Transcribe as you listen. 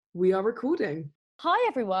We are recording. Hi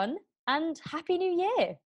everyone, and Happy New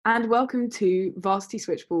Year! And welcome to Varsity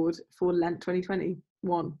Switchboard for Lent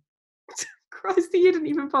 2021. Christ, the year didn't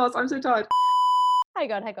even pass. I'm so tired.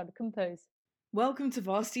 Hang on, compose. Welcome to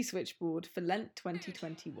Varsity Switchboard for Lent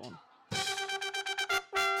 2021.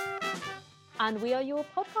 And we are your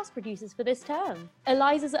podcast producers for this term.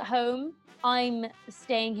 Eliza's at home. I'm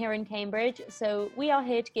staying here in Cambridge, so we are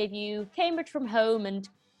here to give you Cambridge from home and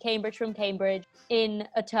Cambridge from Cambridge in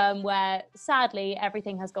a term where, sadly,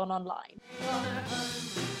 everything has gone online.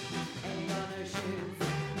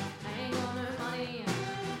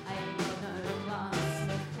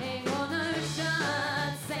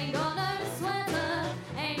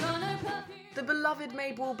 The beloved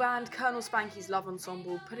Mayball band Colonel Spanky's Love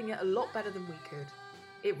Ensemble putting it a lot better than we could.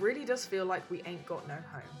 It really does feel like we ain't got no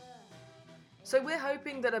home. So we're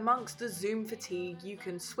hoping that amongst the Zoom fatigue you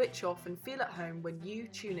can switch off and feel at home when you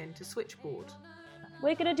tune in to Switchboard.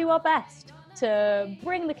 We're going to do our best to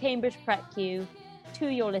bring the Cambridge Prep Queue to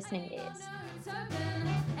your listening ears.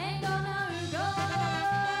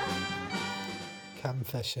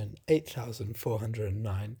 Confession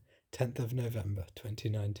 8409, 10th of November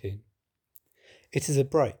 2019. It is a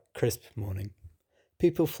bright, crisp morning.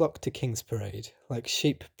 People flock to King's Parade, like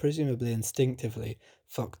sheep presumably instinctively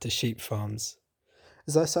flock to sheep farms.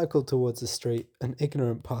 As I cycled towards the street, an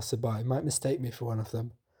ignorant passerby might mistake me for one of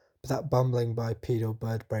them, but that bumbling bipedal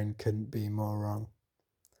bird brain couldn't be more wrong.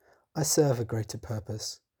 I serve a greater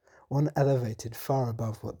purpose, one elevated far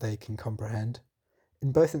above what they can comprehend,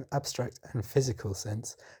 in both an abstract and physical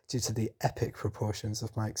sense, due to the epic proportions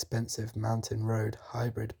of my expensive mountain road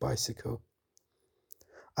hybrid bicycle.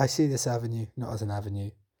 I see this avenue not as an avenue,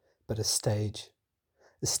 but a stage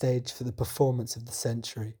for the performance of the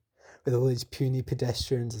century, with all these puny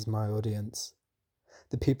pedestrians as my audience.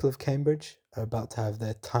 The people of Cambridge are about to have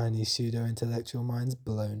their tiny pseudo-intellectual minds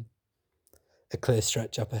blown. A clear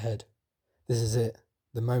stretch up ahead. This is it,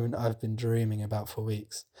 the moment I've been dreaming about for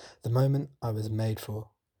weeks, the moment I was made for.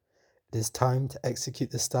 It is time to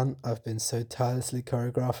execute the stunt I've been so tirelessly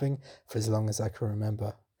choreographing for as long as I can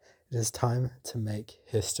remember. It is time to make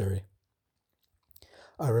history.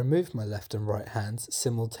 I remove my left and right hands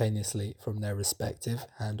simultaneously from their respective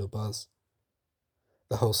handlebars.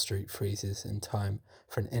 The whole street freezes in time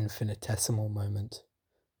for an infinitesimal moment.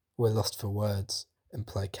 We're lost for words,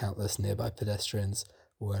 imply countless nearby pedestrians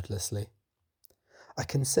wordlessly. I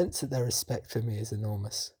can sense that their respect for me is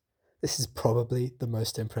enormous. This is probably the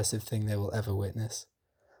most impressive thing they will ever witness.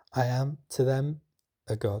 I am, to them,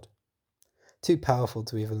 a god. Too powerful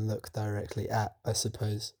to even look directly at, I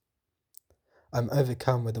suppose. I'm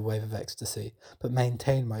overcome with a wave of ecstasy, but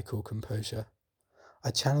maintain my cool composure.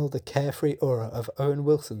 I channel the carefree aura of Owen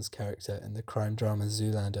Wilson's character in the crime drama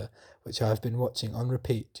Zoolander, which I have been watching on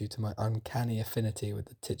repeat due to my uncanny affinity with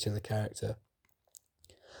the titular character.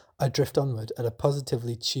 I drift onward at a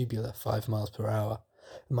positively tubular 5 miles per hour,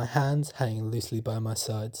 with my hands hanging loosely by my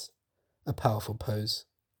sides. A powerful pose.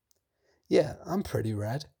 Yeah, I'm pretty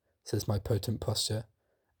rad, says my potent posture,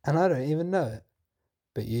 and I don't even know it.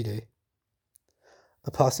 But you do. A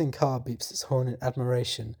passing car beeps its horn in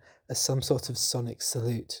admiration as some sort of sonic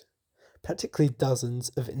salute. Practically dozens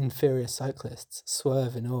of inferior cyclists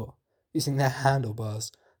swerve in awe, using their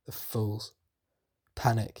handlebars, the fools.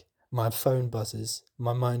 Panic. My phone buzzes.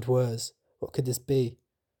 My mind whirs. What could this be?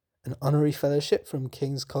 An honorary fellowship from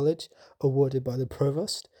King's College, awarded by the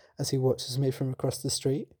provost as he watches me from across the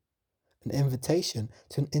street? An invitation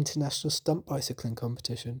to an international stunt bicycling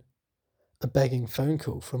competition? A begging phone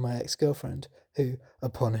call from my ex-girlfriend, who,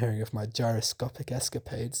 upon hearing of my gyroscopic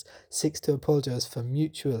escapades, seeks to apologise for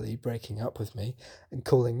mutually breaking up with me and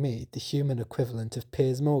calling me the human equivalent of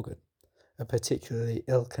Piers Morgan, a particularly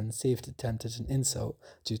ill-conceived attempt at an insult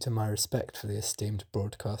due to my respect for the esteemed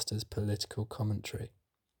broadcaster's political commentary.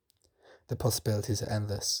 The possibilities are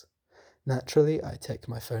endless. Naturally, I take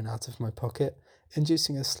my phone out of my pocket,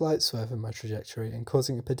 inducing a slight swerve in my trajectory and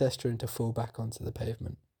causing a pedestrian to fall back onto the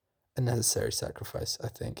pavement. A necessary sacrifice, I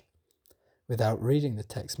think. Without reading the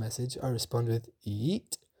text message, I respond with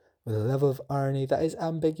yeet, with a level of irony that is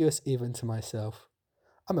ambiguous even to myself.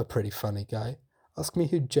 I'm a pretty funny guy. Ask me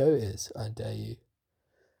who Joe is, I dare you.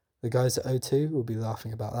 The guys at O2 will be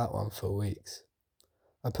laughing about that one for weeks.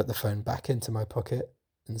 I put the phone back into my pocket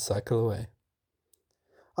and cycle away.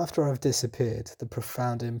 After I've disappeared, the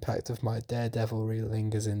profound impact of my daredevilry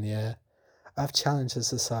lingers in the air. I've challenged the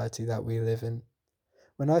society that we live in.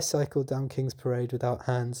 When I cycle down King's Parade without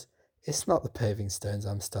hands, it's not the paving stones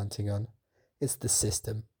I'm stunting on. It's the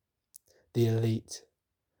system. The elite.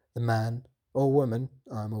 The man, or woman,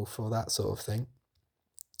 I'm all for that sort of thing.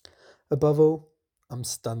 Above all, I'm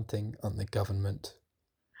stunting on the government.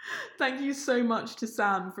 Thank you so much to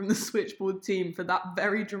Sam from the Switchboard team for that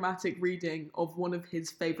very dramatic reading of one of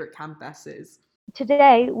his favourite campesses.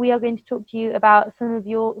 Today, we are going to talk to you about some of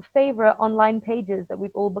your favourite online pages that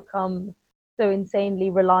we've all become so insanely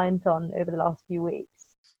reliant on over the last few weeks.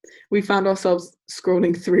 We found ourselves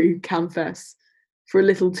scrolling through CamFest for a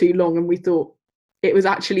little too long, and we thought it was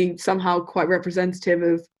actually somehow quite representative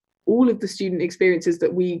of all of the student experiences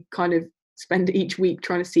that we kind of spend each week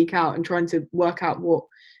trying to seek out and trying to work out what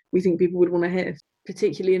we think people would want to hear.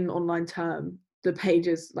 Particularly in an online term, the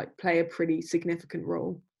pages like play a pretty significant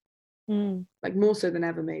role. Like more so than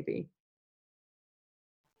ever, maybe.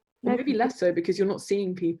 Or maybe less so because you're not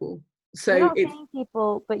seeing people. So you're not seeing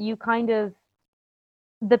people, but you kind of,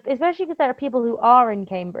 especially because there are people who are in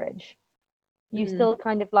Cambridge, you still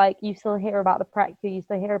kind of like, you still hear about the Practical, you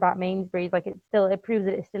still hear about Mainsbury's, like it proves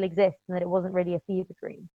that it still exists and that it wasn't really a fever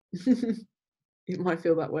dream. It might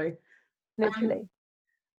feel that way. Literally.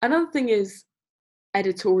 Another thing is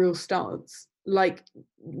editorial stance. Like,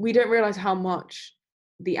 we don't realize how much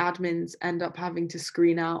the admins end up having to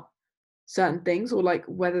screen out certain things, or like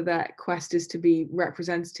whether their quest is to be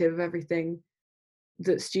representative of everything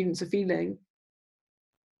that students are feeling.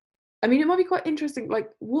 I mean, it might be quite interesting.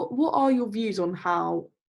 Like, what are your views on how,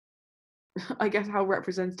 I guess, how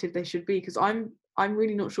representative they should be? Because I'm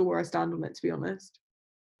really not sure where I stand on it, to be honest.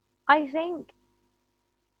 I think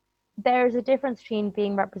there's a difference between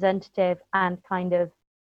being representative and kind of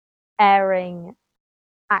airing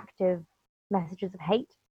active messages of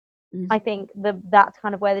hate. I think that's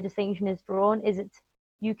kind of where the distinction is drawn.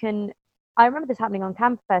 I remember this happening on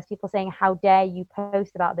CamFest, people saying, how dare you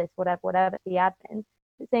post about this, whatever, the admin.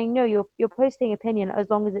 But saying, no, you're posting opinion as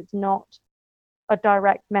long as it's not a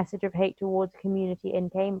direct message of hate towards community in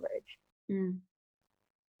Cambridge. You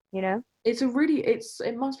know?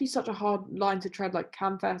 It must be such a hard line to tread, like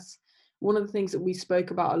CamFest. One of the things that we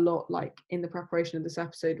spoke about a lot, like in the preparation of this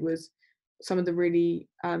episode, was some of the really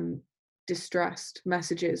distressed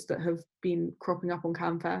messages that have been cropping up on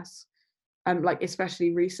CamFest, like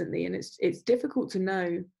especially recently, and it's difficult to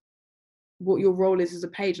know what your role is as a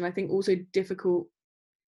page, and I think also difficult,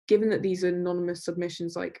 given that these are anonymous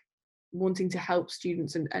submissions, like wanting to help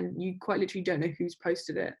students, and you quite literally don't know who's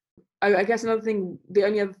posted it. I guess the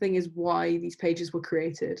only other thing is why these pages were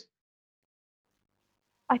created.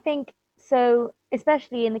 I think so,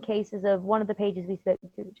 especially in the cases of one of the pages we spoke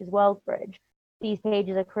to, which is WorldBridge. These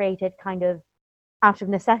pages are created kind of out of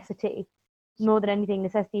necessity, more than anything,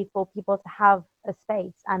 necessity for people to have a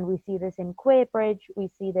space. And we see this in Queerbridge, we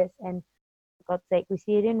see this in, for God's sake, we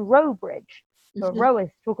see it in Rowbridge, or rowers,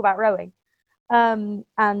 talk about rowing. And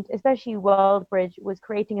especially WorldBridge was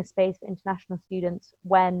creating a space for international students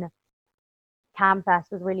when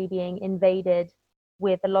CamFest was really being invaded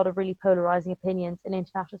with a lot of really polarizing opinions, and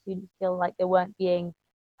international students feel like they weren't being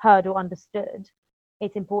heard or understood.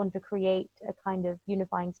 It's important to create a kind of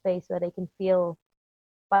unifying space where they can feel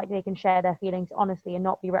like they can share their feelings honestly and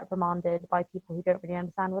not be reprimanded by people who don't really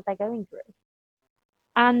understand what they're going through.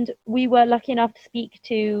 And we were lucky enough to speak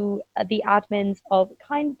to the admins of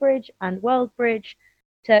Kindbridge and WorldBridge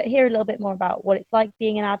to hear a little bit more about what it's like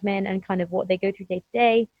being an admin and kind of what they go through day to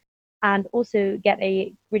day, and also get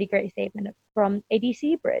a really great statement from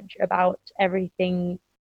ADC Bridge about everything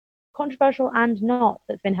controversial and not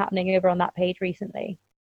that's been happening over on that page recently.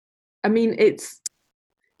 I mean, it's,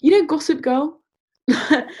 Gossip Girl?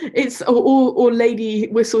 It's or Lady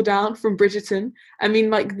Whistledown from Bridgerton. I mean,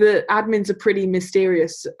 like, the admins are pretty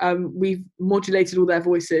mysterious. We've modulated all their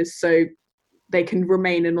voices so they can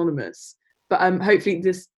remain anonymous, but hopefully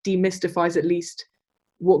this demystifies at least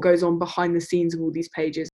what goes on behind the scenes of all these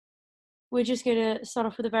pages. We're just going to start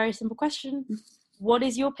off with a very simple question. What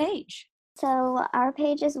is your page? So our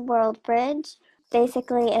page is WorldBridge.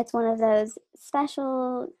 Basically, it's one of those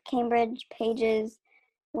special Cambridge pages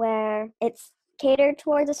where it's catered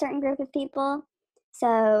towards a certain group of people.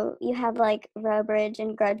 So you have like Rowbridge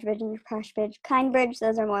and Grudgebridge and Crushbridge, Kindbridge.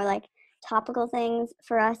 Those are more like topical things.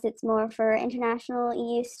 For us, it's more for international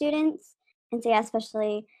EU students. And so yeah,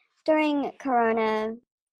 especially during Corona,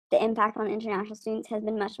 the impact on international students has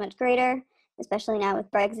been much, much greater, especially now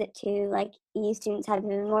with Brexit too. Like, EU students have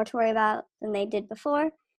even more to worry about than they did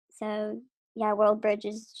before. So yeah, WorldBridge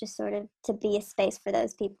is just sort of to be a space for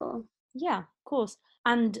those people. Yeah, of course.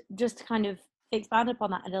 And just to kind of expand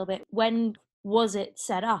upon that a little bit, when was it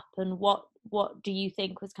set up, and what do you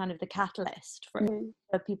think was kind of the catalyst for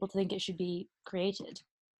people to think it should be created?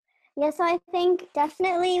 Yeah, so I think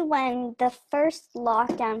definitely when the first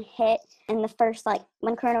lockdown hit and the first, like,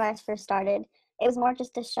 when coronavirus first started, it was more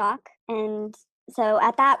just a shock. And so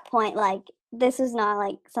at that point, like, this was not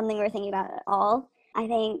like something we were thinking about at all. I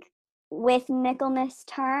think with Michaelmas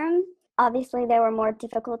term, obviously there were more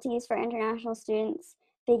difficulties for international students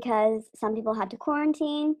because some people had to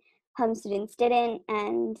quarantine, home students didn't,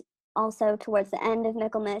 and also towards the end of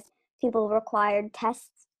Michaelmas, people required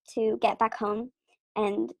tests to get back home.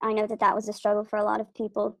 And I know that that was a struggle for a lot of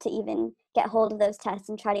people to even get hold of those tests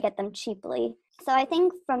and try to get them cheaply. So I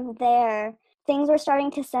think from there, things were starting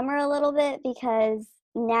to simmer a little bit because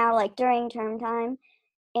now, like during term time,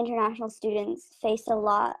 international students face a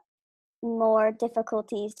lot more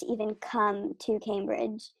difficulties to even come to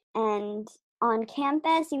Cambridge. And on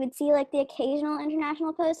campus, you would see like the occasional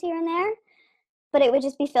international post here and there, but it would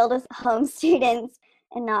just be filled with home students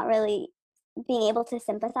and not really being able to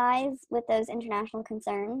sympathize with those international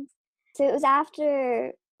concerns. So it was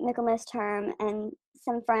after Michaelmas term, and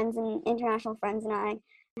some friends and international friends and I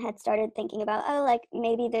had started thinking about, oh, like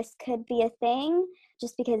maybe this could be a thing,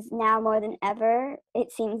 just because now more than ever,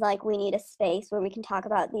 it seems like we need a space where we can talk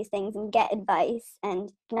about these things and get advice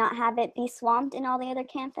and not have it be swamped in all the other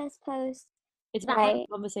campus posts. It's about having a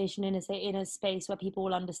conversation in a space where people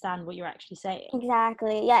will understand what you're actually saying.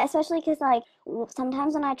 Exactly. Yeah, especially because like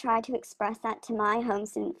sometimes when I try to express that to my home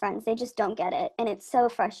student friends, they just don't get it, and it's so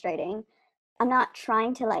frustrating. I'm not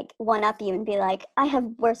trying to like one up you and be like, I have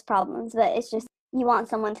worse problems, but it's just you want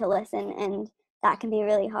someone to listen, and that can be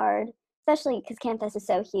really hard, especially because campus is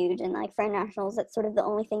so huge, and like for internationals, that's sort of the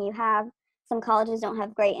only thing you have. Some colleges don't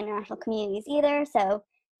have great international communities either, so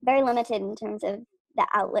very limited in terms of the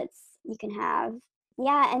outlets you can have.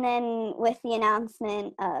 Yeah, and then with the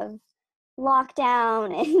announcement of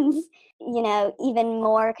lockdown and, you know, even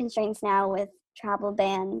more constraints now with travel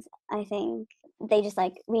bans, I think they just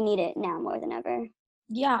like, we need it now more than ever.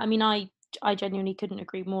 Yeah, I mean, I genuinely couldn't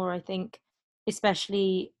agree more. I think,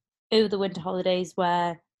 especially over the winter holidays,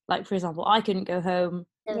 where, like, for example, I couldn't go home.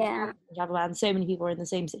 Yeah. Travel ban. So many people are in the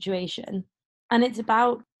same situation, and it's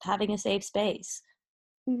about having a safe space.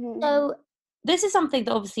 Mm-hmm. So this is something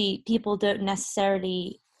that obviously people don't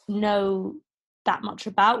necessarily know that much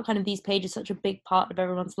about. Kind of these pages are such a big part of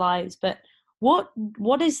everyone's lives, but what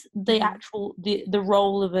is the actual the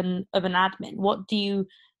role of an admin?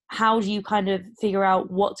 How do you kind of figure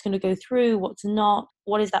out what's going to go through, what's not?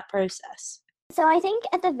 What is that process? So I think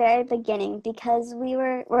at the very beginning, because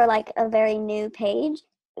we're like a very new page,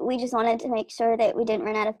 we just wanted to make sure that we didn't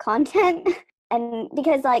run out of content. And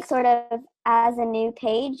because like sort of as a new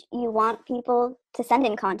page, you want people to send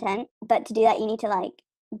in content, but to do that you need to like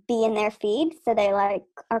be in their feed so they like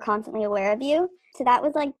are constantly aware of you. So that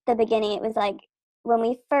was like the beginning. It was like when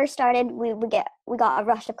we first started, we got a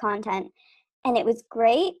rush of content, and it was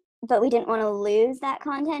great, but we didn't want to lose that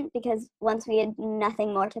content, because once we had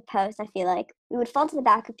nothing more to post, I feel like we would fall to the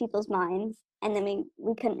back of people's minds, and then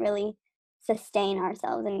we couldn't really sustain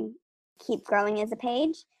ourselves and keep growing as a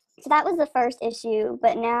page. So that was the first issue,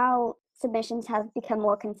 but now submissions have become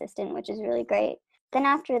more consistent, which is really great. Then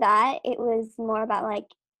after that, it was more about like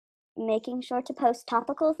making sure to post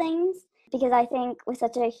topical things, because I think with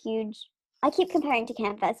such a huge, I keep comparing to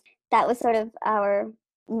Canvas, that was sort of our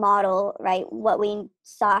model, right? What we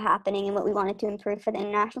saw happening and what we wanted to improve for the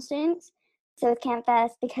international students. So with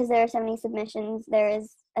CampFest, because there are so many submissions, there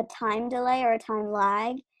is a time delay or a time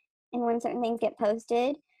lag in when certain things get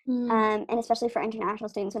posted. And especially for international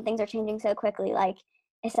students, when things are changing so quickly, like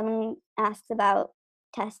if someone asks about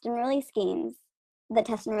test and release schemes, the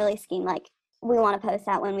test and release scheme, like we want to post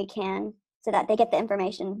that when we can so that they get the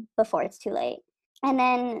information before it's too late. And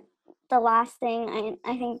then the last thing,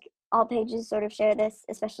 I think all pages sort of share this,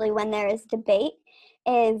 especially when there is debate,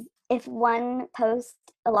 is if one post,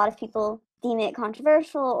 a lot of people deem it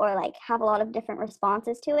controversial or like have a lot of different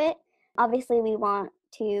responses to it. Obviously, we want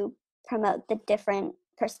to promote the different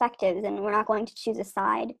perspectives, and we're not going to choose a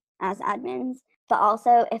side as admins. But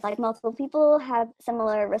also, if like multiple people have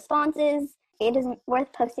similar responses, it isn't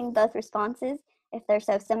worth posting both responses if they're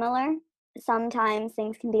so similar. Sometimes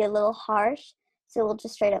things can be a little harsh, so we'll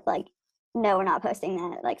just straight up like, no, we're not posting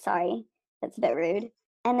that. Like, sorry, that's a bit rude.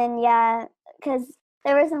 And then, yeah, because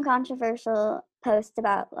there were some controversial posts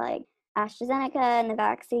about like AstraZeneca and the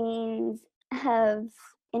vaccines have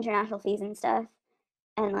international fees and stuff,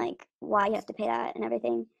 and like why you have to pay that and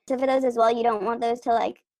everything. So for those as well, you don't want those to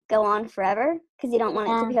like go on forever, because you don't want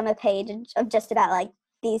it to become a page of just about like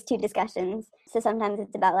these two discussions. So sometimes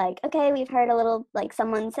it's about like, okay, we've heard a little, like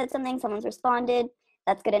someone said something, someone's responded,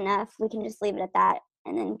 that's good enough. We can just leave it at that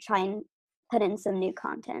and then try and put in some new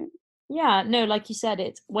content. Yeah, no, like you said,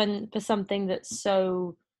 it's when for something that's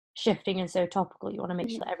so shifting and so topical, you want to make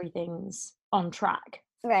sure that everything's on track.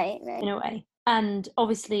 Right. In a way. And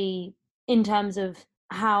obviously, in terms of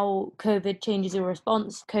how COVID changes your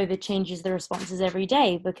response. COVID changes the responses every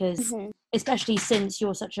day because, especially since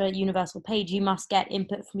you're such a universal page, you must get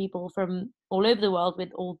input from people from all over the world with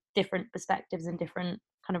all different perspectives and different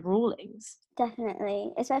kind of rulings.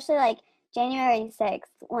 Definitely. Especially like January 6th,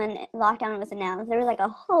 when lockdown was announced, there was like a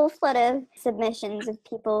whole flood of submissions of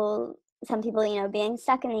people, some people, you know, being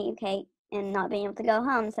stuck in the UK and not being able to go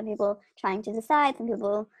home, some people trying to decide, some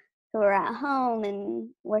people who were at home and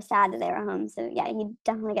were sad that they were home. So yeah, you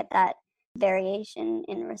definitely get that variation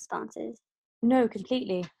in responses. No,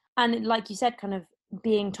 completely. And like you said, kind of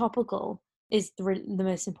being topical is the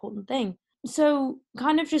most important thing. So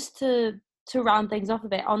kind of just to round things off a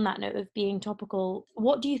bit on that note of being topical,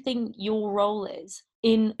 what do you think your role is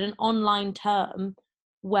in an online term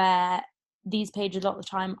where these pages a lot of the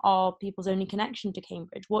time are people's only connection to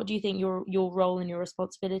Cambridge? What do you think your role and your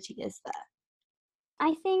responsibility is there?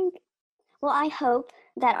 I think, well, I hope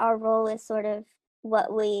that our role is sort of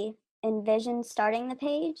what we envision starting the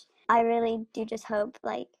page. I really do just hope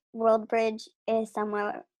like WorldBridge is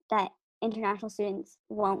somewhere that international students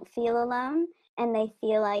won't feel alone and they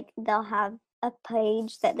feel like they'll have a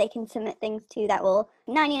page that they can submit things to that will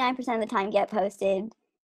 99% of the time get posted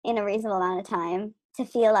in a reasonable amount of time, to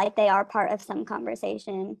feel like they are part of some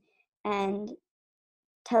conversation and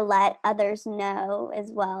to let others know as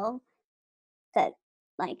well that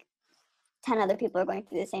like 10 other people are going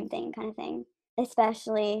through the same thing, kind of thing,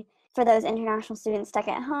 especially for those international students stuck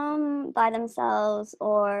at home by themselves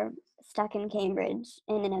or stuck in Cambridge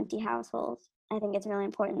in an empty household. I think it's really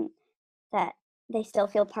important that they still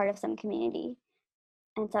feel part of some community.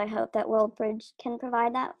 And so I hope that WorldBridge can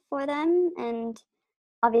provide that for them. And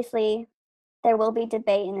obviously, there will be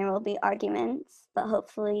debate and there will be arguments, but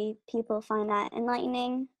hopefully people find that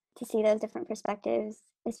enlightening to see those different perspectives,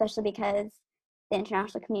 especially because the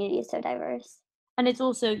international community is so diverse. And it's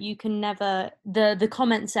also, you can never, the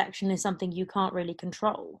comment section is something you can't really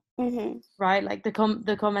control, right? Like the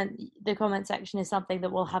comment section is something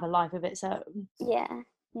that will have a life of its own. Yeah.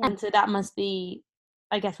 And so that must be,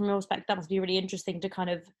 I guess from your perspective, that must be really interesting to kind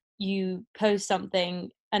of, you post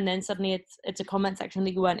something and then suddenly it's a comment section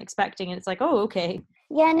that you weren't expecting and it's like, oh, okay.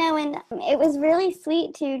 Yeah, no, and it was really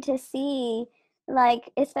sweet to see,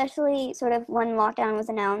 like, especially sort of when lockdown was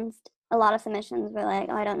announced, a lot of submissions were like,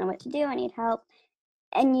 oh, I don't know what to do, I need help.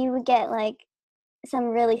 And you would get like some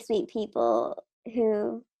really sweet people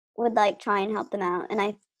who would like try and help them out. And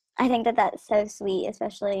I think that that's so sweet,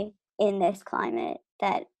 especially in this climate,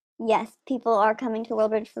 that yes, people are coming to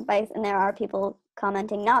WorldBridge for advice and there are people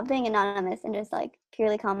commenting, not being anonymous and just like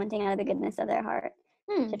purely commenting out of the goodness of their heart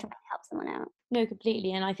to try and help someone out. No,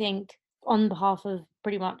 completely. And I think on behalf of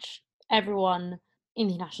pretty much everyone in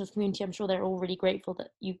the nationals community, I'm sure they're all really grateful that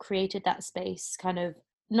you created that space, kind of,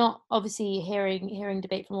 not obviously hearing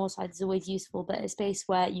debate from all sides is always useful, but a space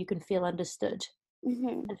where you can feel understood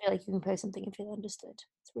and feel like you can post something and feel understood.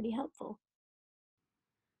 It's really helpful.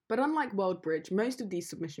 But unlike WorldBridge, most of these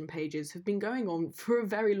submission pages have been going on for a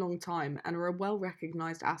very long time and are a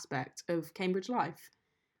well-recognised aspect of Cambridge life.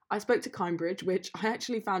 I spoke to Cambridge, which I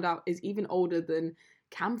actually found out is even older than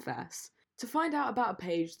CamFest, to find out about a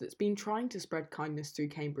page that's been trying to spread kindness through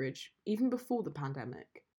Cambridge even before the pandemic.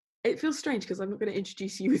 It feels strange because I'm not going to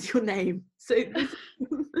introduce you with your name. So this is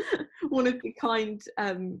one of the Kind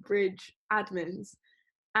Bridge admins.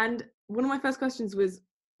 And one of my first questions was,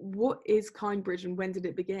 what is Kind Bridge and when did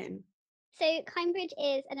it begin? So Kindbridge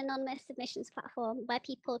is an anonymous submissions platform where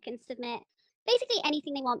people can submit basically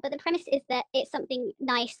anything they want, but the premise is that it's something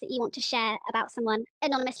nice that you want to share about someone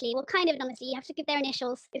anonymously. Well, kind of anonymously. You have to give their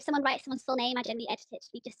initials. If someone writes someone's full name, I generally edit it to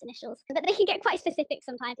be just initials. But they can get quite specific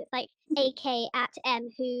sometimes. It's like AK at M,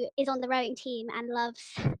 who is on the rowing team and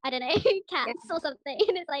loves, I don't know, cats or something.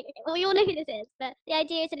 And it's like, well, we all know who this is. But the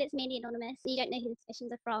idea is that it's mainly anonymous. You don't know who the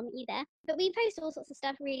submissions are from either. But we post all sorts of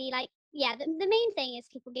stuff really, like, yeah, the main thing is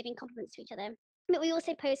people giving compliments to each other. But we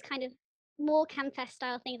also post kind of more CamFest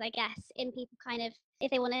style things, I guess, in people kind of, if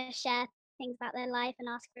they want to share things about their life and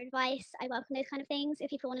ask for advice, I welcome those kind of things. If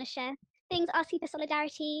people want to share things, asking for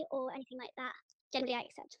solidarity or anything like that, generally I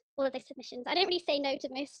accept all of those submissions. I don't really say no to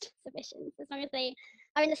most submissions, as long as they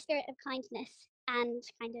are in the spirit of kindness and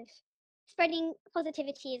kind of spreading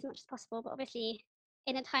positivity as much as possible. But obviously,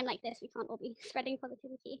 in a time like this, we can't all be spreading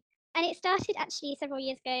positivity. And it started actually several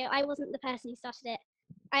years ago. I wasn't the person who started it.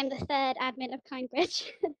 I'm the third admin of Kindbridge.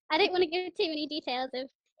 I don't want to give too many details of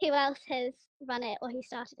who else has run it or who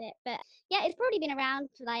started it, but yeah, it's probably been around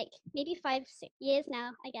for like maybe 5-6 years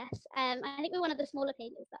now, I guess. I think we're one of the smaller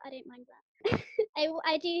pages, but I don't mind that.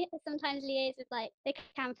 I do sometimes liaise with like the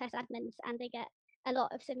CamFest admins, and they get a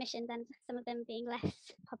lot of submissions and some of them being less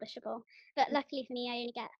publishable. But luckily for me, I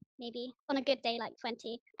only get maybe on a good day like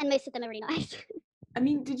 20, and most of them are really nice. I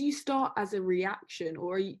mean, did you start as a reaction,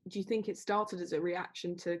 or do you think it started as a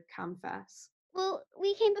reaction to CamFest? Well,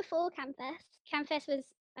 we came before CamFest. CamFest was,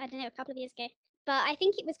 I don't know, a couple of years ago. But I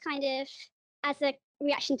think it was kind of as a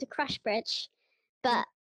reaction to Crush Bridge, but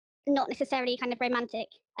not necessarily kind of romantic.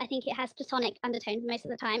 I think it has platonic undertones most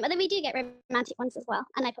of the time. Although we do get romantic ones as well,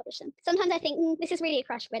 and I publish them. Sometimes I think this is really a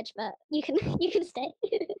Crush Bridge, but you can stay.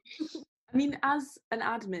 I mean, as an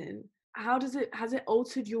admin, has it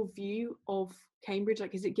altered your view of Cambridge?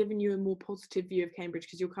 Like, has it given you a more positive view of Cambridge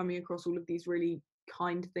because you're coming across all of these really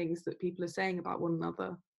kind things that people are saying about one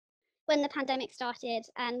another? When the pandemic started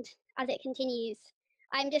and as it continues,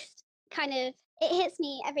 I'm just kind of, it hits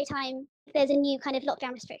me every time there's a new kind of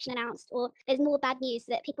lockdown restriction announced or there's more bad news,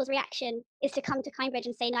 that people's reaction is to come to Cambridge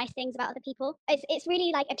and say nice things about other people. It's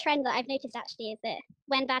really like a trend that I've noticed actually, is that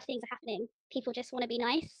when bad things are happening, people just want to be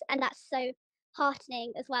nice, and that's so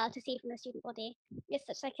heartening as well to see from the student body. It's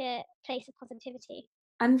such like a place of positivity.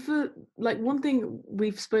 And for like one thing,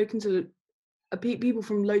 we've spoken to people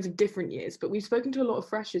from loads of different years, but we've spoken to a lot of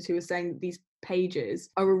freshers who are saying that these pages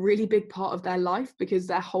are a really big part of their life because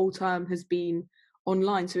their whole term has been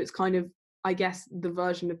online. So it's kind of, I guess, the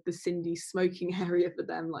version of the Cindy smoking area for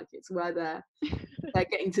them. Like, it's where they're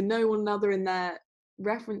getting to know one another and they're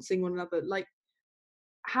referencing one another. Like,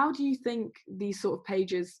 how do you think these sort of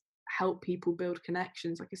pages help people build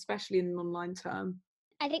connections, like especially in an online term?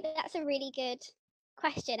 I think that's a really good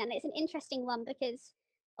question, and it's an interesting one because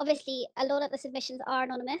obviously a lot of the submissions are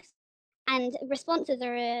anonymous and responses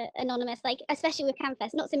are anonymous, like especially with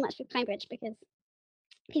CamFest, not so much with Cambridge because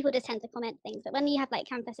people just tend to comment things, but when you have like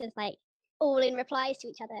CamFest is like all in replies to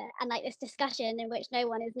each other and like this discussion in which no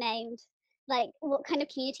one is named, like what kind of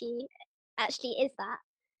community actually is that?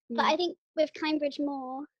 But I think with Cambridge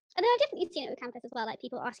more, although I've definitely seen it with CamFest as well, like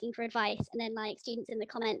people asking for advice and then like students in the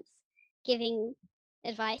comments giving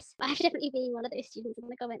advice. I've definitely been one of those students in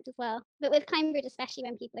the comments as well. But with Cambridge, especially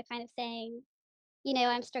when people are kind of saying, you know,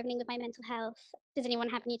 I'm struggling with my mental health. Does anyone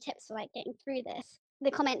have any tips for like getting through this? The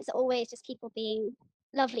comments are always just people being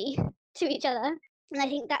lovely to each other. And I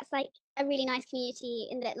think that's like a really nice community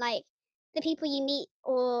in that like the people you meet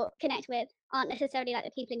or connect with aren't necessarily like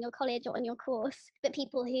the people in your college or on your course, but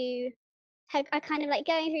people who are kind of like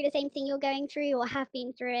going through the same thing you're going through or have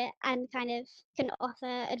been through it, and kind of can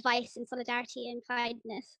offer advice and solidarity and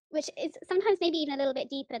kindness, which is sometimes maybe even a little bit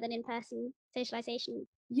deeper than in-person socialization.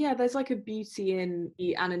 Yeah, there's like a beauty in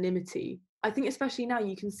the anonymity. I think especially now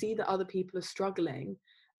you can see that other people are struggling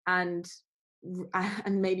and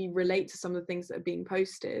maybe relate to some of the things that are being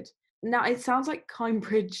posted. Now it sounds like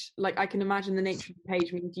Cambridge, like I can imagine the nature of the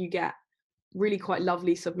page means you get really quite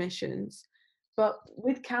lovely submissions. But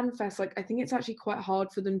with CamFest, like I think it's actually quite hard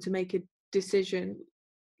for them to make a decision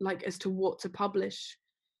like as to what to publish,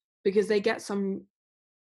 because they get some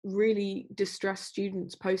really distressed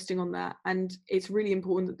students posting on that, and it's really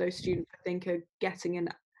important that those students, I think, are getting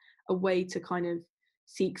a way to kind of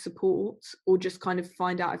seek support or just kind of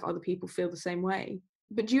find out if other people feel the same way.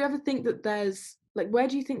 But do you ever think that there's like, where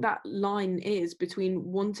do you think that line is between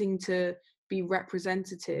wanting to be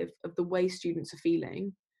representative of the way students are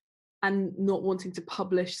feeling and not wanting to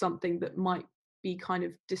publish something that might be kind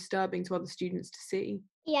of disturbing to other students to see?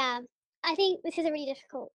 Yeah, I think this is a really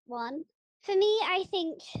difficult one. For me, I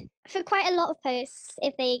think for quite a lot of posts,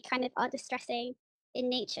 if they kind of are distressing in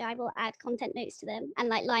nature, I will add content notes to them and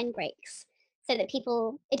like line breaks so that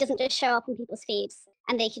people, it doesn't just show up on people's feeds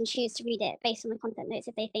and they can choose to read it based on the content notes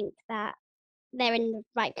if they think that they're in the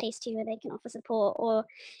right place to, where they can offer support, or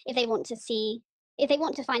if they want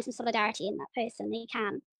to find some solidarity in that post, then they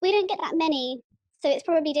can. We don't get that many, so it's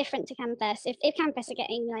probably different to CamFest. If CamFest are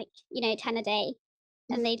getting like, you know, 10 a day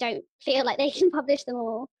and they don't feel like they can publish them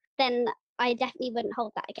all, then I definitely wouldn't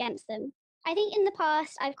hold that against them. I think in the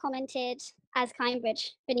past I've commented as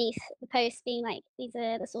Cambridge beneath the post being like, these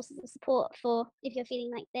are the sources of support for if you're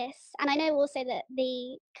feeling like this. And I know also that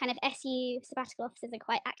the kind of SU sabbatical officers are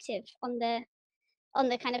quite active on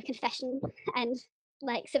the kind of confession and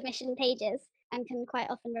like submission pages, and can quite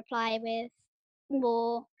often reply with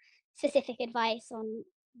more specific advice on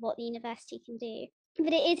what the university can do.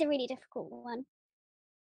 But it is a really difficult one.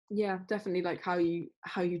 Yeah, definitely, like how you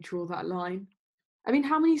draw that line. I mean,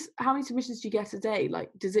 how many submissions do you get a day?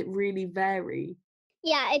 Like, does it really vary?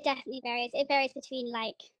 Yeah, it definitely varies. It varies between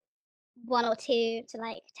like 1 or 2 to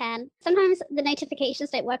like 10. Sometimes the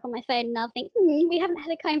notifications don't work on my phone and I'll think, we haven't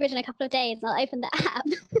had a Cambridge in a couple of days, and I'll open the app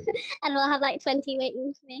and we'll have like 20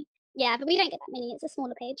 waiting for me. Yeah, but we don't get that many. It's a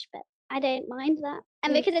smaller page, but I don't mind that.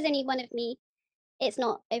 And because there's only one of me, it's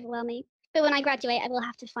not overwhelming. But when I graduate, I will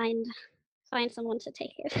have to find someone to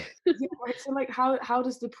take it. Yeah, right. So like how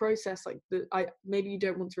does the process, like maybe you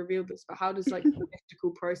don't want to reveal this, but how does like the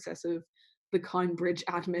mystical process of the Kindbridge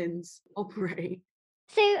admins operate?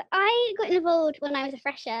 So I got involved when I was a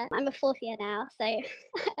fresher. I'm a fourth year now, so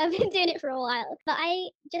I've been doing it for a while. But I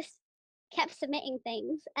just kept submitting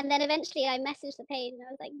things, and then eventually I messaged the page and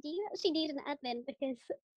I was like, "Do you actually need an admin? Because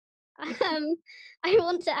I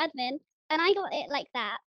want to admin." And I got it like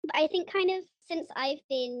that. But I think kind of since I've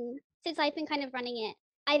been kind of running it,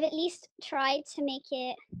 I've at least tried to make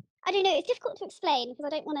it. I don't know. It's difficult to explain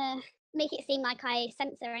because I don't want to make it seem like I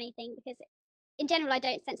censor anything, because in general, I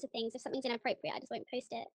don't censor things. If something's inappropriate, I just won't post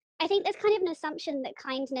it. I think there's kind of an assumption that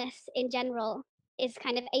kindness in general is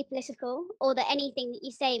kind of apolitical, or that anything that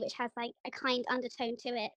you say which has like a kind undertone to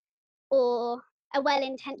it, or a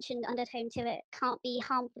well-intentioned undertone to it, can't be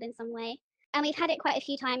harmful in some way. And we've had it quite a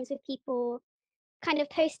few times with people kind of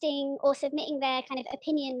posting or submitting their kind of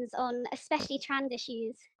opinions on especially trans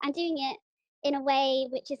issues, and doing it in a way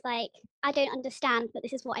which is like, I don't understand, but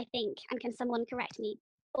this is what I think, and can someone correct me,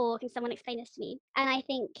 or can someone explain this to me? And I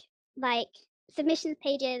think like submissions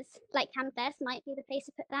pages like CamFest might be the place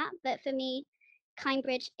to put that, but for me,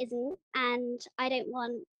 Kindbridge isn't, and I don't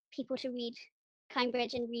want people to read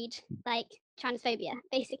Kindbridge and read like transphobia,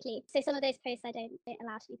 basically. So some of those posts I don't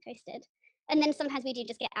allow to be posted. And then sometimes we do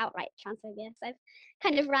just get outright transphobia. So I've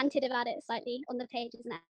kind of ranted about it slightly on the page,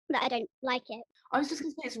 isn't it? That I don't like it. I was just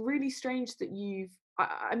going to say, it's really strange that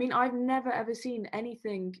I mean, I've never ever seen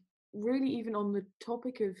anything really even on the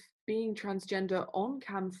topic of being transgender on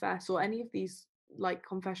CamFest or any of these like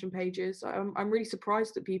confession pages. I'm really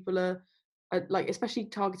surprised that people are like, especially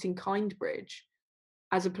targeting Kindbridge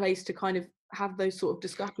as a place to kind of have those sort of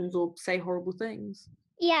discussions or say horrible things.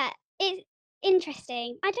 Yeah, it's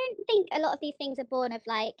interesting. I don't think a lot of these things are born of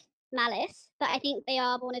like malice, but I think they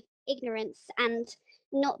are born of ignorance and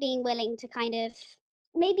not being willing to kind of,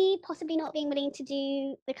 maybe possibly not being willing to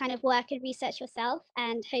do the kind of work and research yourself,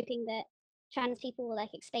 and hoping that trans people will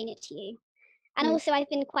like explain it to you. And also I've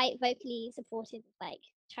been quite vocally supportive of like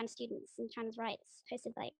trans students and trans rights,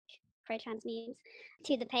 posted like pro trans memes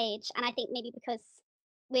to the page. And I think maybe because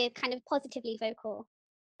we're kind of positively vocal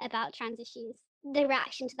about trans issues, the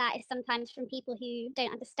reaction to that is sometimes from people who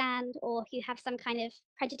don't understand, or who have some kind of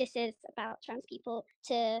prejudices about trans people,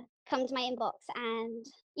 to come to my inbox and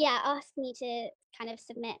ask me to kind of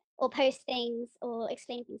submit or post things or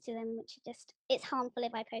explain things to them, which just, it's harmful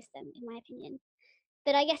if I post them, in my opinion.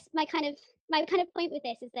 But I guess my kind of point with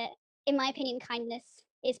this is that, in my opinion, kindness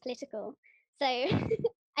is political. So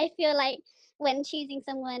I feel like when choosing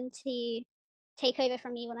someone to take over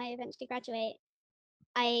from me when I eventually graduate,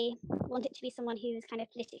 I want it to be someone who is kind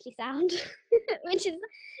of politically sound, which is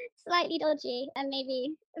slightly dodgy, and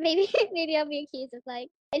maybe I'll be accused of like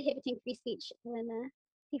inhibiting free speech when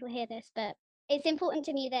people hear this. But it's important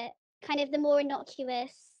to me that kind of the more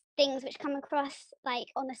innocuous things which come across like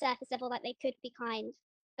on the surface level like they could be kind,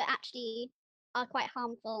 but actually are quite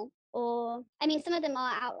harmful. Or I mean, some of them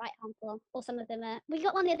are outright harmful, or some of them are. We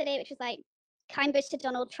got one the other day which was like, "Kindbridge to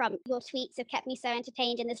Donald Trump, your tweets have kept me so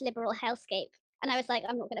entertained in this liberal hellscape." And I was like,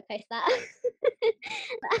 I'm not going to post that.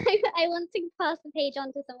 I want to pass the page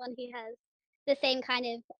on to someone who has the same kind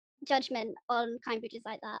of judgment on Kindbridges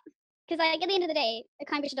like that. Because like, at the end of the day, a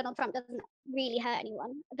Kindbridge to Donald Trump doesn't really hurt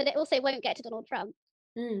anyone, but it also won't get to Donald Trump.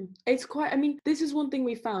 It's quite, I mean, this is one thing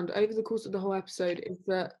we found over the course of the whole episode, is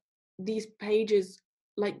that these pages,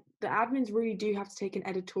 like the admins really do have to take an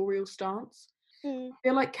editorial stance. I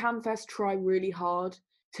feel like CamFest try really hard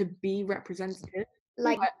to be representative.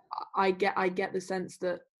 Like I get the sense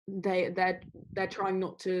that they're trying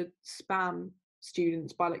not to spam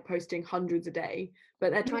students by like posting hundreds a day,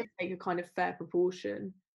 but they're trying to take a kind of fair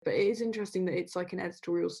proportion. But it is interesting that it's like an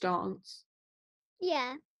editorial stance.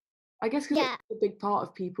 Yeah. I guess because it's a big part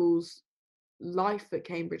of people's life at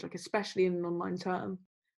Cambridge, like especially in an online term.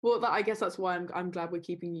 Well, I guess that's why I'm glad we're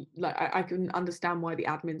keeping, like I can understand why the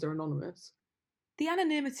admins are anonymous. The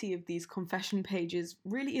anonymity of these confession pages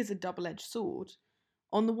really is a double-edged sword.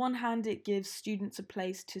 On the one hand, it gives students a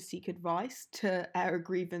place to seek advice, to air a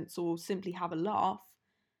grievance, or simply have a laugh.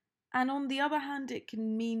 And on the other hand, it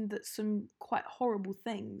can mean that some quite horrible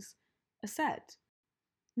things are said.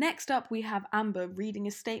 Next up, we have Amber reading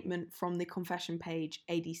a statement from the confession page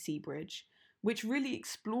ADC Bridge, which really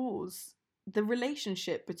explores the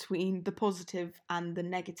relationship between the positive and the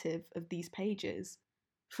negative of these pages.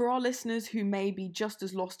 For our listeners who may be just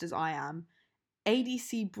as lost as I am,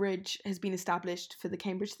 ADC Bridge has been established for the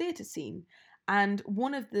Cambridge theatre scene, and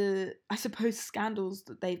one of the, I suppose, scandals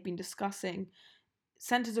that they've been discussing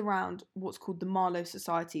centres around what's called the Marlowe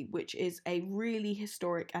Society, which is a really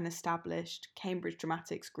historic and established Cambridge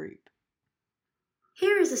dramatics group.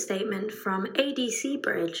 Here is a statement from ADC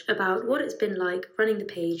Bridge about what it's been like running the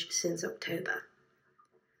page since October.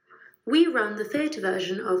 We run the theatre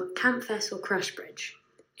version of Campfest or Crush Bridge,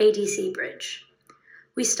 ADC Bridge.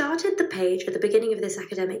 We started the page at the beginning of this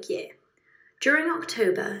academic year. During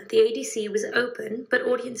October, the ADC was open, but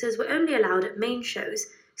audiences were only allowed at main shows,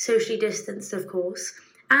 socially distanced of course,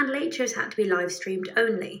 and late shows had to be live streamed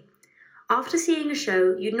only. After seeing a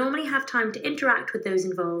show, you'd normally have time to interact with those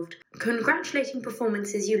involved, congratulating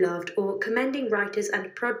performances you loved or commending writers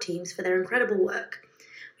and prod teams for their incredible work.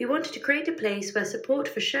 We wanted to create a place where support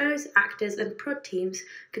for shows, actors and prod teams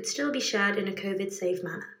could still be shared in a COVID-safe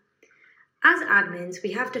manner. As admins,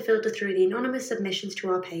 we have to filter through the anonymous submissions to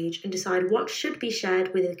our page and decide what should be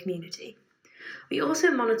shared with the community. We also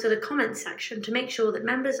monitor the comments section to make sure that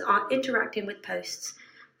members are interacting with posts,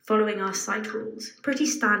 following our site rules. Pretty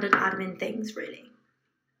standard admin things, really.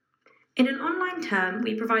 In an online term,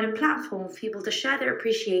 we provide a platform for people to share their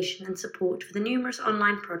appreciation and support for the numerous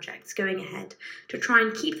online projects going ahead to try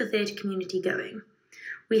and keep the theatre community going.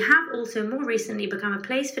 We have also more recently become a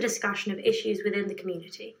place for discussion of issues within the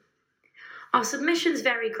community. Our submissions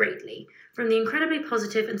vary greatly, from the incredibly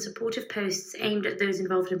positive and supportive posts aimed at those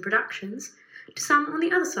involved in productions, to some on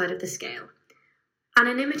the other side of the scale.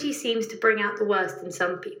 Anonymity seems to bring out the worst in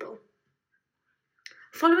some people.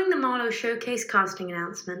 Following the Marlowe Showcase casting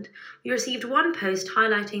announcement, we received one post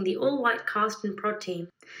highlighting the all-white cast and prod team,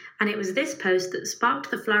 and it was this post that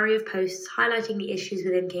sparked the flurry of posts highlighting the issues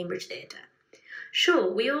within Cambridge Theatre.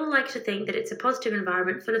 Sure, we all like to think that it's a positive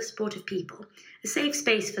environment full of supportive people, a safe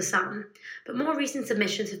space for some, but more recent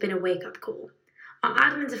submissions have been a wake-up call. Our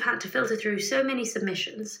admins have had to filter through so many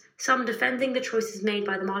submissions, some defending the choices made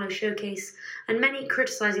by the Marlowe Showcase, and many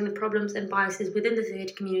criticising the problems and biases within the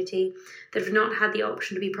theatre community that have not had the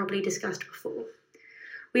option to be properly discussed before.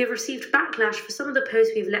 We have received backlash for some of the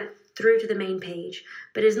posts we've let through to the main page,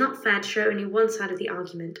 but it is not fair to show only one side of the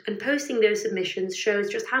argument, and posting those submissions shows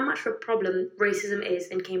just how much of a problem racism is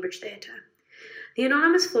in Cambridge theatre. The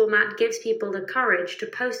anonymous format gives people the courage to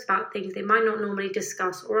post about things they might not normally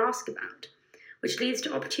discuss or ask about, which leads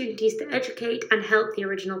to opportunities to educate and help the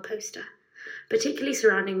original poster, particularly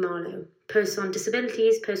surrounding Marlowe, posts on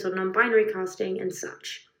disabilities, posts on non-binary casting, and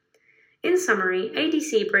such. In summary,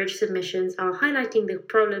 ADC Bridge submissions are highlighting the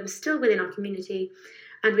problems still within our community,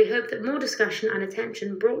 and we hope that more discussion and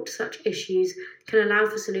attention brought to such issues can allow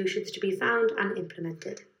for solutions to be found and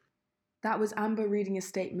implemented. That was Amber reading a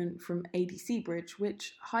statement from ADC Bridge,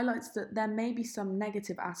 which highlights that there may be some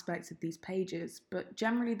negative aspects of these pages, but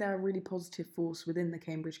generally they're a really positive force within the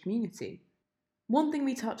Cambridge community. One thing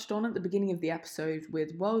we touched on at the beginning of the episode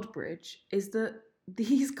with World Bridge is that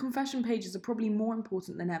these confession pages are probably more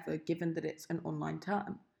important than ever given that it's an online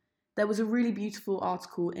term. There was a really beautiful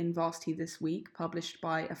article in Varsity this week, published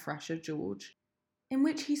by a fresher, George, in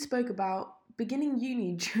which he spoke about beginning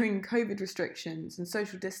uni during COVID restrictions and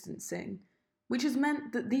social distancing, which has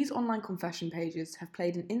meant that these online confession pages have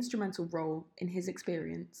played an instrumental role in his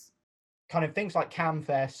experience. Kind of things like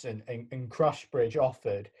Camfest and Crush Bridge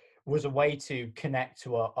offered was a way to connect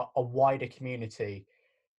to a wider community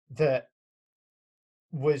that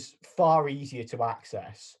was far easier to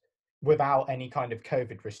access without any kind of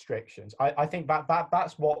COVID restrictions. I think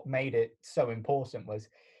that's what made it so important was,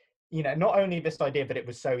 you know, not only this idea that it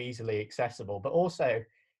was so easily accessible, but also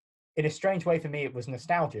in a strange way for me, it was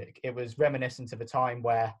nostalgic. It was reminiscent of a time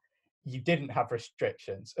where you didn't have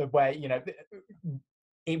restrictions, where, you know,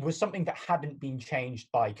 it was something that hadn't been changed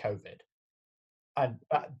by COVID. And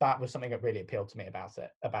that was something that really appealed to me about it,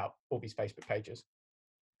 about all these Facebook pages.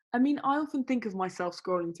 I mean, I often think of myself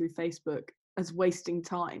scrolling through Facebook as wasting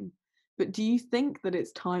time, but do you think that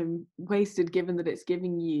it's time wasted given that it's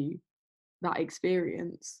giving you that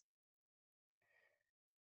experience?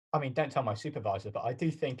 I mean, don't tell my supervisor, but I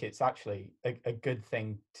do think it's actually a good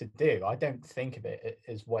thing to do. I don't think of it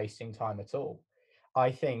as wasting time at all.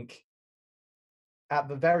 I think at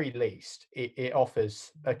the very least, it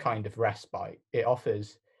offers a kind of respite. It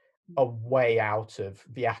offers a way out of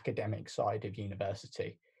the academic side of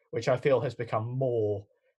university, which I feel has become more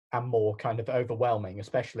and more kind of overwhelming,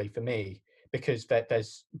 especially for me, because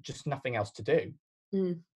there's just nothing else to do.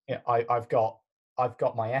 Mm. You know, I've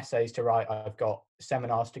got my essays to write, I've got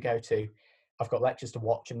seminars to go to, I've got lectures to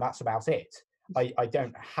watch, and that's about it. I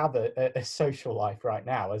don't have a social life right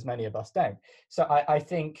now, as many of us don't. So I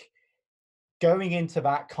think going into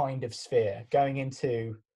that kind of sphere, going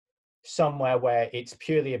into somewhere where it's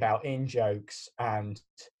purely about in-jokes and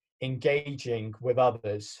engaging with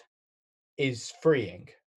others is freeing.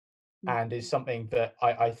 and is something that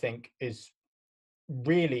I think is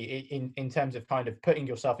really in terms of kind of putting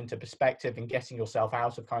yourself into perspective and getting yourself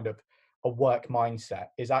out of kind of a work mindset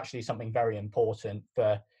is actually something very important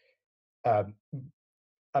for um,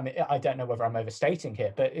 I mean, I don't know whether I'm overstating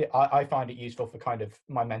here, but I find it useful for kind of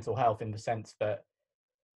my mental health in the sense that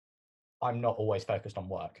I'm not always focused on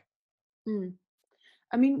work. Mm.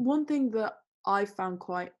 I mean, one thing that I found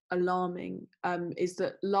quite alarming is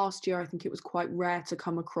that last year I think it was quite rare to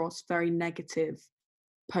come across very negative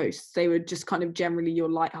posts. They were just kind of generally your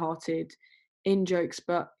light-hearted in jokes,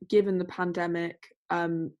 but given the pandemic,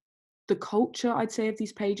 the culture, I'd say, of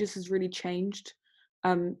these pages has really changed.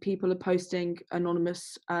 People are posting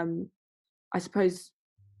anonymous, I suppose,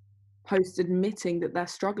 posts admitting that they're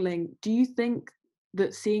struggling. Do you think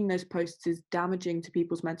that seeing those posts is damaging to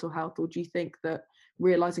people's mental health, or do you think that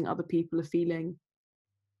realizing other people are feeling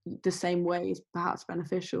the same way is perhaps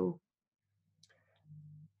beneficial?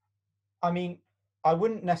 I mean, I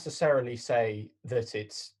wouldn't necessarily say that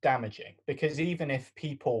it's damaging, because even if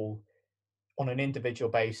people on an individual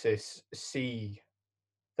basis see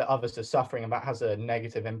that others are suffering and that has a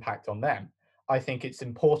negative impact on them, I think it's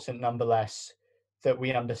important nonetheless that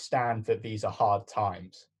we understand that these are hard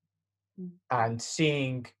times. Mm. And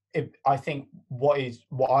seeing it, I think what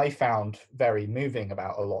I found very moving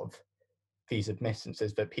about a lot of these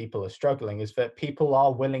admissances that people are struggling is that people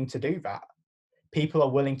are willing to do that. People are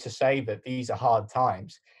willing to say that these are hard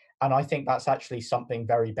times. And I think that's actually something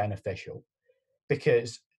very beneficial,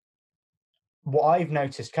 because what I've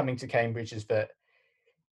noticed coming to Cambridge is that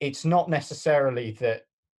it's not necessarily that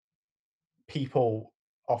people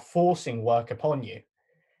are forcing work upon you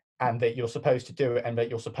and that you're supposed to do it and that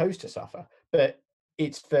you're supposed to suffer, but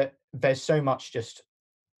it's that there's so much just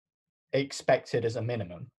expected as a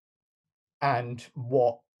minimum. And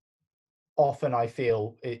what often I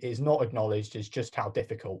feel is not acknowledged is just how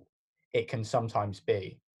difficult it can sometimes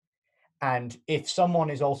be. And if someone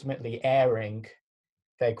is ultimately airing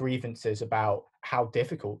their grievances about how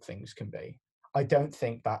difficult things can be, I don't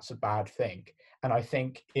think that's a bad thing. And I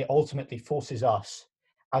think it ultimately forces us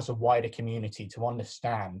as a wider community to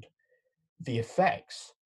understand the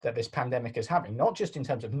effects that this pandemic is having, not just in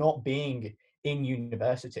terms of not being in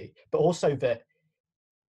university, but also that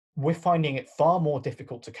we're finding it far more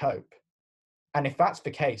difficult to cope. And if that's the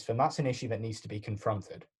case, then that's an issue that needs to be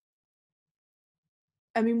confronted.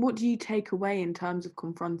 I mean, what do you take away in terms of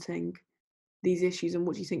confronting these issues, and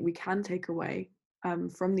what do you think we can take away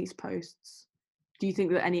from these posts? Do you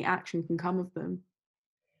think that any action can come of them?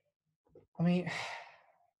 I mean,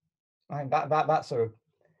 that's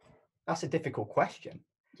a difficult question.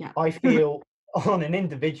 Yeah. I feel on an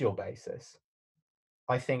individual basis,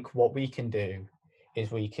 I think what we can do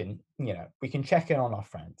is we can check in on our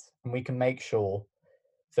friends and we can make sure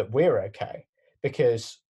that we're okay,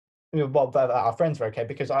 because that our friends are okay,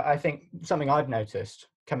 because I think something I've noticed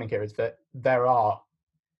coming here is that there are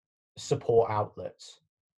support outlets,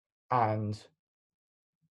 and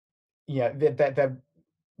they're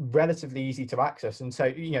relatively easy to access. And so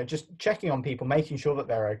just checking on people, making sure that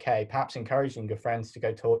they're okay, perhaps encouraging your friends to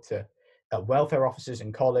go talk to welfare officers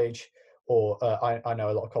in college, or I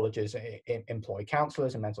know a lot of colleges employ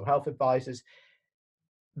counselors and mental health advisors.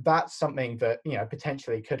 That's something that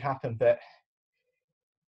potentially could happen, but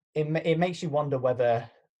it makes you wonder whether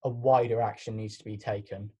a wider action needs to be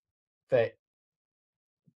taken. That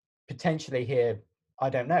potentially here, I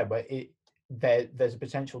don't know, but there's a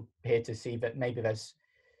potential here to see that maybe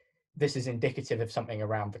this is indicative of something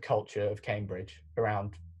around the culture of Cambridge,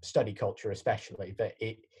 around study culture especially, that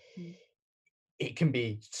it can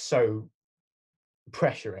be so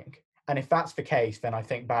pressuring. And if that's the case, then I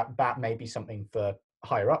think that may be something for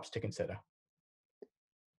higher ups to consider.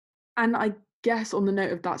 And I guess on the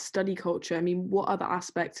note of that study culture, I mean, what other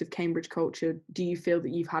aspects of Cambridge culture do you feel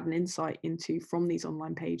that you've had an insight into from these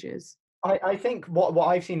online pages? I think what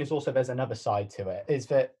I've seen is also there's another side to it, is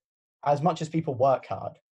that as much as people work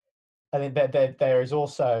hard, I think there is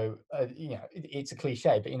also, it's a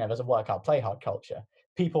cliche, but there's a work hard, play hard culture.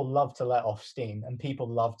 People love to let off steam, and people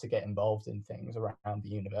love to get involved in things around the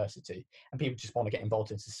university. And people just want to get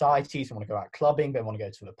involved in societies, they want to go out clubbing, they want to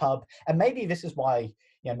go to the pub. And maybe this is why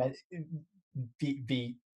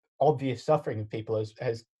the obvious suffering of people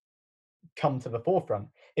has come to the forefront,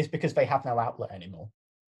 is because they have no outlet anymore.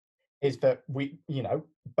 Is that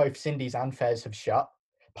both Cindy's and Fairs have shut,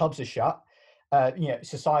 pubs are shut.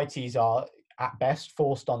 Societies are at best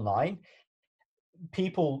forced online.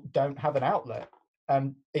 People don't have an outlet.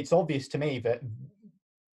 It's obvious to me that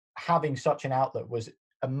having such an outlet was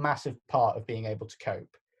a massive part of being able to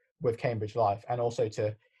cope with Cambridge life, and also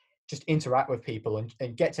to just interact with people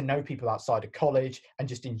and get to know people outside of college and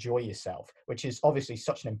just enjoy yourself, which is obviously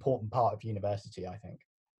such an important part of university, I think.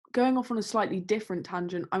 Going off on a slightly different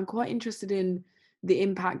tangent, I'm quite interested in the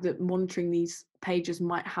impact that monitoring these pages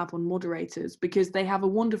might have on moderators, because they have a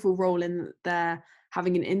wonderful role in there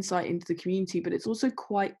having an insight into the community, but it's also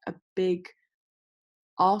quite a big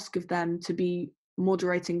ask of them to be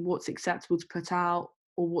moderating what's acceptable to put out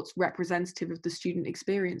or what's representative of the student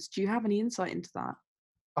experience. Do you have any insight into that?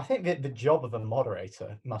 I think that the job of a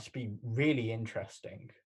moderator must be really interesting,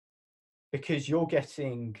 because you're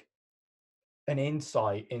getting an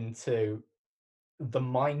insight into the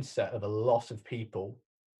mindset of a lot of people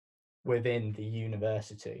within the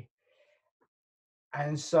university.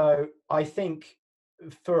 And so I think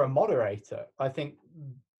for a moderator, I think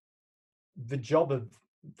the job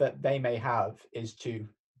that they may have is to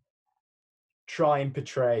try and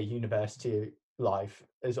portray university life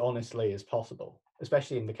as honestly as possible,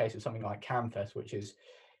 especially in the case of something like CAMFest, which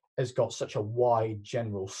has got such a wide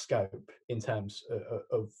general scope in terms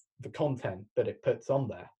of the content that it puts on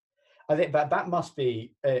there. I think that must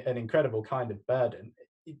be an incredible kind of burden,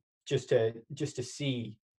 just to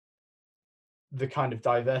see the kind of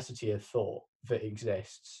diversity of thought that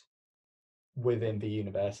exists within the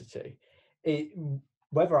university.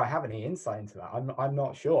 Whether I have any insight into that, I'm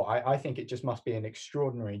not sure. I think it just must be an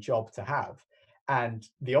extraordinary job to have, and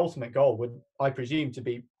the ultimate goal would, I presume, to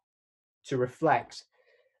be to reflect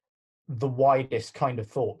the widest kind of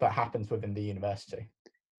thought that happens within the university.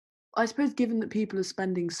 I suppose, given that people are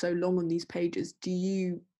spending so long on these pages, do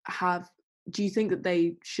you think that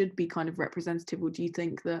they should be kind of representative, or do you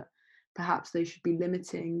think that perhaps they should be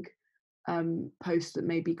limiting posts that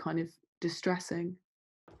may be kind of distressing?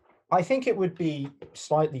 I think it would be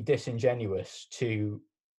slightly disingenuous to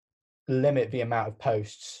limit the amount of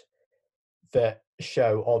posts that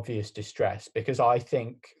show obvious distress, because I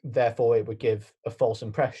think therefore it would give a false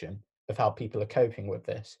impression of how people are coping with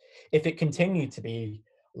this. If it continued to be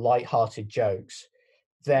light-hearted jokes,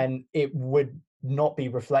 then it would not be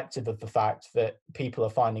reflective of the fact that people are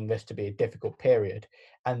finding this to be a difficult period,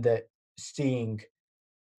 and that seeing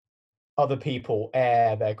other people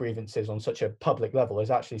air their grievances on such a public level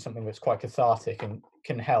is actually something that's quite cathartic and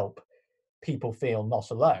can help people feel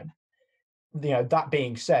not alone. That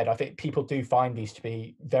being said, I think people do find these to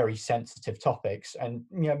be very sensitive topics and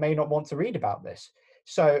may not want to read about this.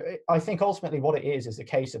 So I think ultimately what it is a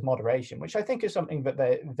case of moderation, which I think is something that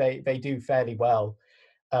they do fairly well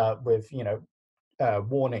with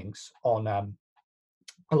warnings on a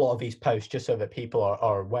lot of these posts, just so that people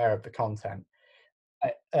are aware of the content.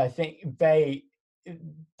 I think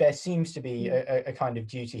there seems to be a kind of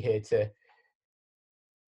duty here to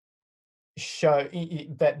show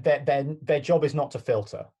that their job is not to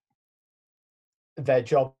filter. Their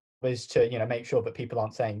job is to make sure that people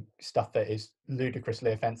aren't saying stuff that is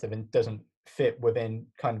ludicrously offensive and doesn't fit within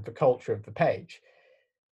kind of the culture of the page.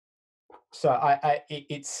 So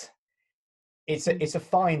it's a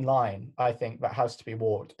fine line, I think, that has to be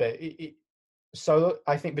walked. But so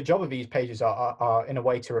I think the job of these pages are in a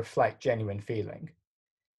way to reflect genuine feeling.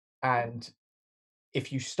 And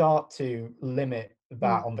if you start to limit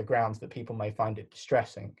that on the grounds that people may find it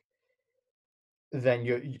distressing,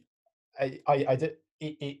 then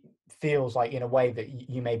it feels like, in a way, that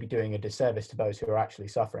you may be doing a disservice to those who are actually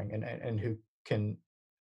suffering and who can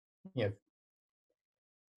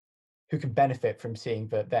benefit from seeing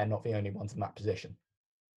that they're not the only ones in that position.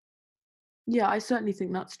 Yeah, I certainly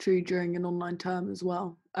think that's true during an online term as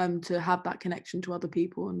well, to have that connection to other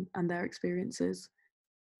people and their experiences.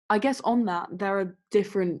 I guess on that, there are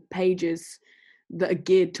different pages that are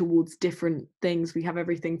geared towards different things. We have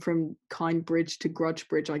everything from Kindbridge to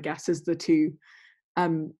Grudgebridge, I guess, as the two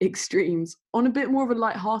extremes. On a bit more of a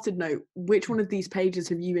light-hearted note, which one of these pages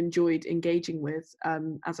have you enjoyed engaging with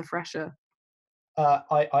as a fresher?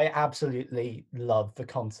 I absolutely love the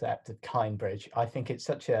concept of Kindbridge. I think it's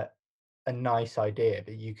such a nice idea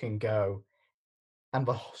that you can go, and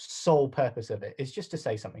the sole purpose of it is just to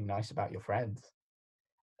say something nice about your friends.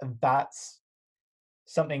 And that's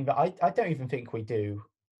something that I don't even think we do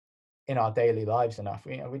in our daily lives enough.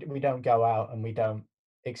 We don't go out and we don't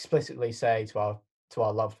explicitly say to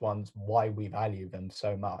our loved ones why we value them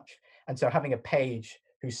so much. And so having a page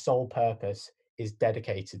whose sole purpose is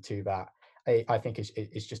dedicated to that, I think is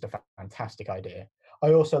just a fantastic idea.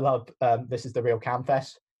 I also love This Is the Real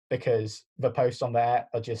CAMFest, because the posts on there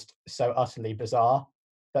are just so utterly bizarre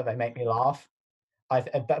that they make me laugh.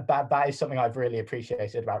 That is something I've really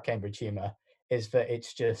appreciated about Cambridge Humour, is that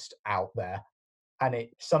it's just out there, and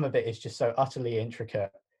some of it is just so utterly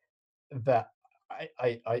intricate that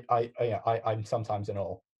I'm sometimes in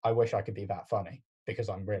awe. I wish I could be that funny. because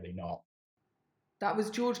I'm really not. That was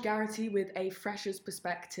George Garrity with a fresher's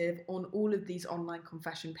perspective on all of these online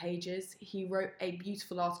confession pages. He wrote a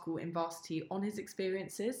beautiful article in Varsity on his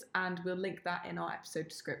experiences, and we'll link that in our episode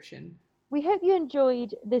description. We hope you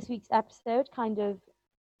enjoyed this week's episode, kind of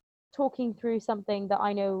talking through something that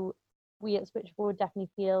I know we at Switchboard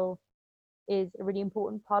definitely feel is a really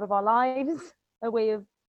important part of our lives, a way of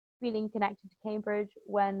feeling connected to Cambridge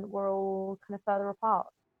when we're all kind of further apart.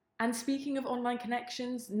 And speaking of online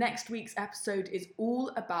connections, next week's episode is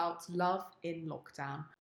all about love in lockdown.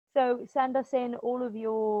 So send us in all of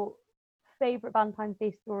your favourite Valentine's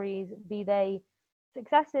Day stories, be they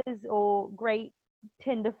successes or great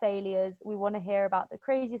Tinder failures. We want to hear about the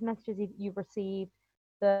craziest messages you've received,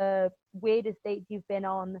 the weirdest dates you've been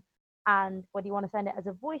on, and whether you want to send it as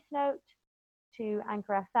a voice note to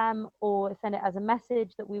Anchor FM or send it as a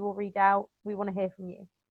message that we will read out. We want to hear from you.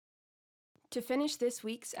 To finish this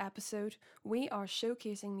week's episode, we are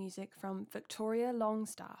showcasing music from Victoria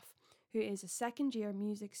Longstaff, who is a second-year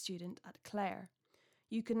music student at Clare.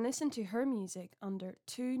 You can listen to her music under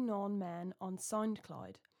Two Non-Men on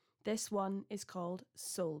SoundCloud. This one is called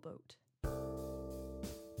Soulboat.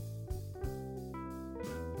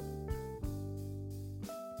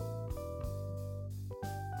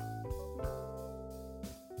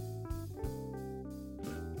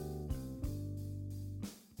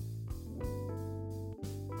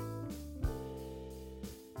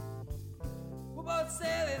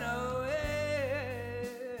 Sailing away,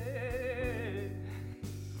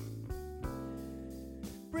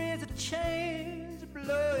 breeze of change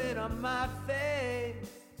blowing on my face,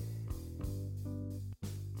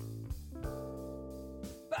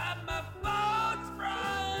 but my boat's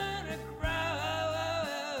running aground,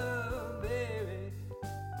 baby,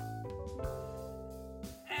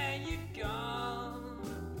 and you're gone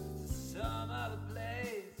to some other place.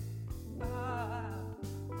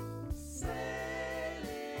 Sailing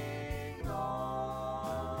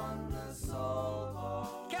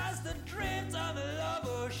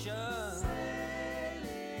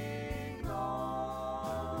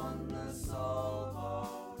on the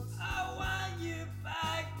sailboat. I want you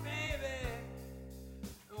back, baby.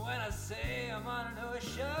 When I say I'm on an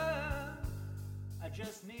ocean, I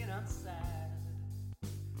just mean I'm sad.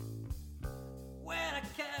 When I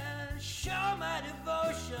can show my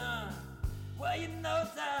devotion, well, you know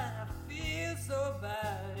that I feel so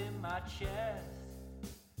bad in my chest.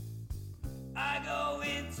 I go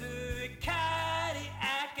into a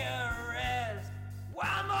cardiac arrest.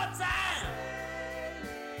 One more time.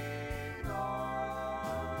 Sailing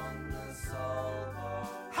on the sailboat.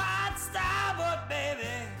 Hot starboard,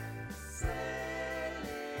 baby. Sailing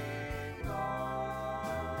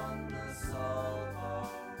on the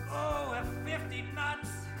sailboat. Oh, at 50 knots.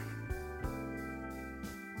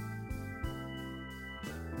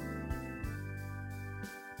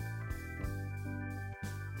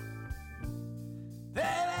 Baby,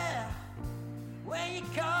 when you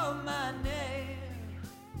call my name,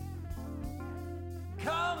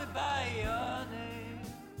 call me by your name,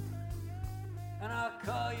 and I'll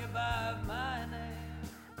call you by my name.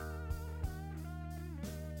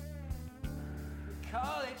 We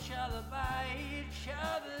call each other by each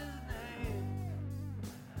other's